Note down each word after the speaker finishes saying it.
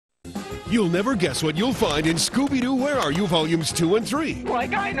You'll never guess what you'll find in Scooby-Doo Where Are You Volumes 2 and 3.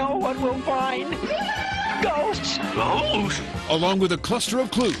 Like I know what we'll find. Ghosts! Ghosts! Along with a cluster of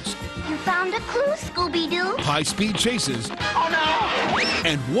clues. You found a clue, Scooby-Doo. High-speed chases. Oh no!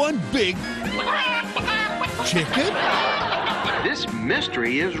 And one big chicken? This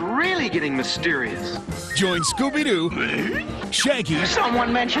mystery is really getting mysterious. Join Scooby-Doo, Shaggy,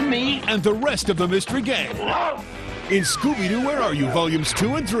 Someone mentioned me. and the rest of the mystery gang in Scooby-Doo Where Are You Volumes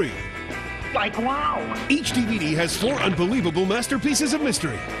 2 and 3. Like wow. Each DVD has 4 unbelievable masterpieces of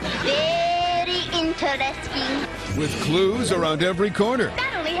mystery Very interesting. with clues around every corner.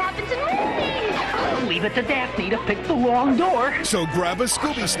 That only happens in movies. I'll leave it to Daffy to pick the wrong door. So grab a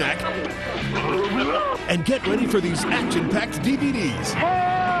Scooby snack and get ready for these action-packed DVDs.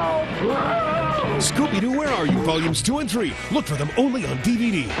 Help! Scooby-Doo Where Are You Volumes 2 and 3. Look for them only on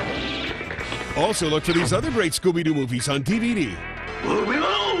DVD. Also look for these other great Scooby-Doo movies on DVD.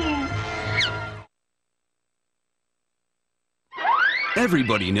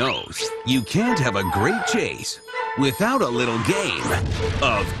 Everybody knows you can't have a great chase without a little game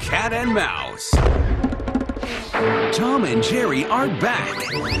of cat and mouse. Tom and Jerry are back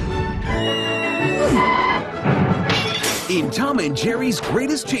in Tom and Jerry's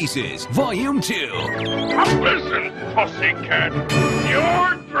Greatest Chases, Volume 2. Listen, pussycat,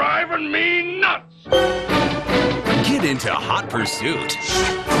 you're driving me nuts! Get into hot pursuit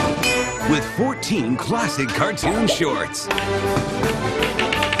with 14 classic cartoon shorts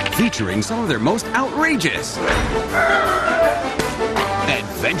featuring some of their most outrageous,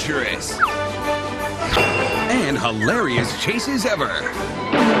 adventurous, and hilarious chases ever.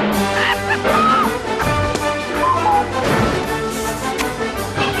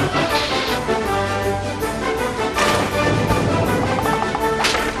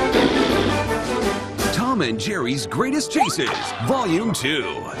 Tom and Jerry's Greatest Chases, Volume 2.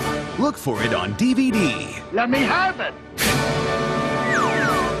 Look for it on DVD. Let me have it.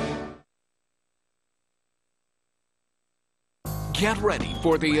 Get ready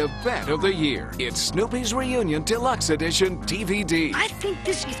for the event of the year. It's Snoopy's Reunion Deluxe Edition DVD. I think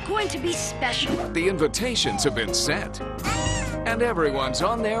this is going to be special. The invitations have been sent, and everyone's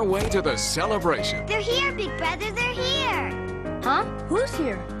on their way to the celebration. They're here, Big Brother. They're here. Huh? Who's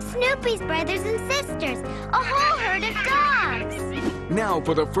here? Snoopy's brothers and sisters. A whole herd of dogs. Now,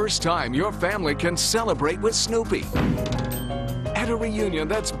 for the first time, your family can celebrate with Snoopy at a reunion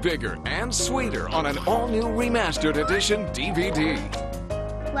that's bigger and sweeter on an all-new remastered edition DVD.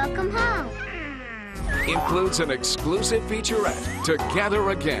 Welcome home. Includes an exclusive featurette,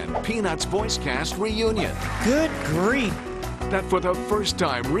 Together Again, Peanuts voice cast reunion. Good grief. That for the first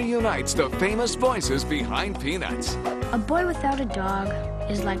time reunites the famous voices behind Peanuts. A boy without a dog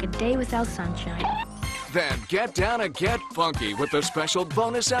is like a day without sunshine. Then get down and get funky with the special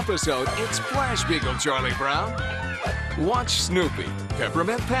bonus episode, It's Flash Beagle, Charlie Brown. Watch Snoopy,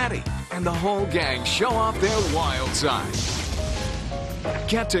 Peppermint Patty, and the whole gang show off their wild side.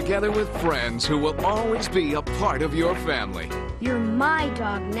 Get together with friends who will always be a part of your family. You're my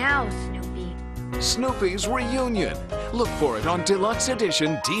dog now, Snoopy. Snoopy's Reunion. Look for it on Deluxe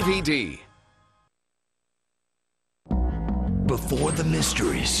Edition DVD. Before the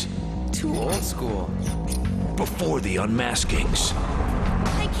mysteries. Too old school. Before the unmaskings.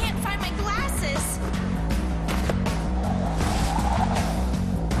 I can't find my glasses.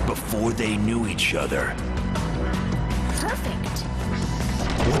 Before they knew each other. Perfect.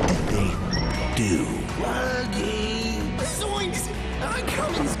 What did they do? Zoinks! I'm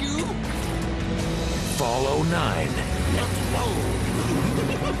coming, Scoob! Fall 09.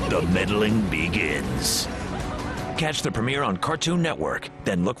 The meddling begins. Catch the premiere on Cartoon Network,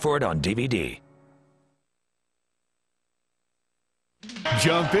 then look for it on DVD.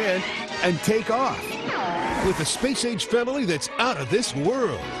 Jump in and take off with a space-age family that's out of this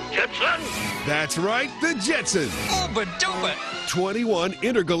world. Jetsons! That's right, the Jetsons. Uba duba! 21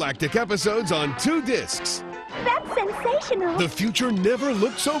 intergalactic episodes on 2 discs. That's sensational. The future never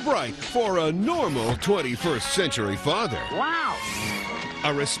looked so bright for a normal 21st century father. Wow.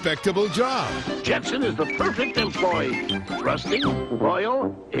 A respectable job. Jetson is the perfect employee. Trusting,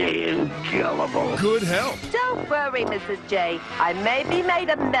 loyal, indelible. Good health. Don't worry, Mrs. J. I may be made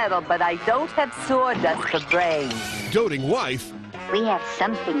of metal, but I don't have sawdust for brains. Doting wife. We have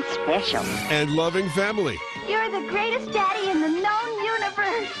something special. And loving family. You're the greatest daddy in the known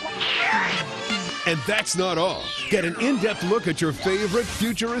universe. And that's not all. Get an in-depth look at your favorite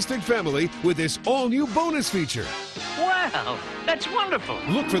futuristic family with this all-new bonus feature. Wow, that's wonderful.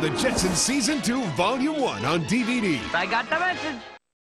 Look for the Jetsons Season 2, Volume 1 on DVD. I got the message.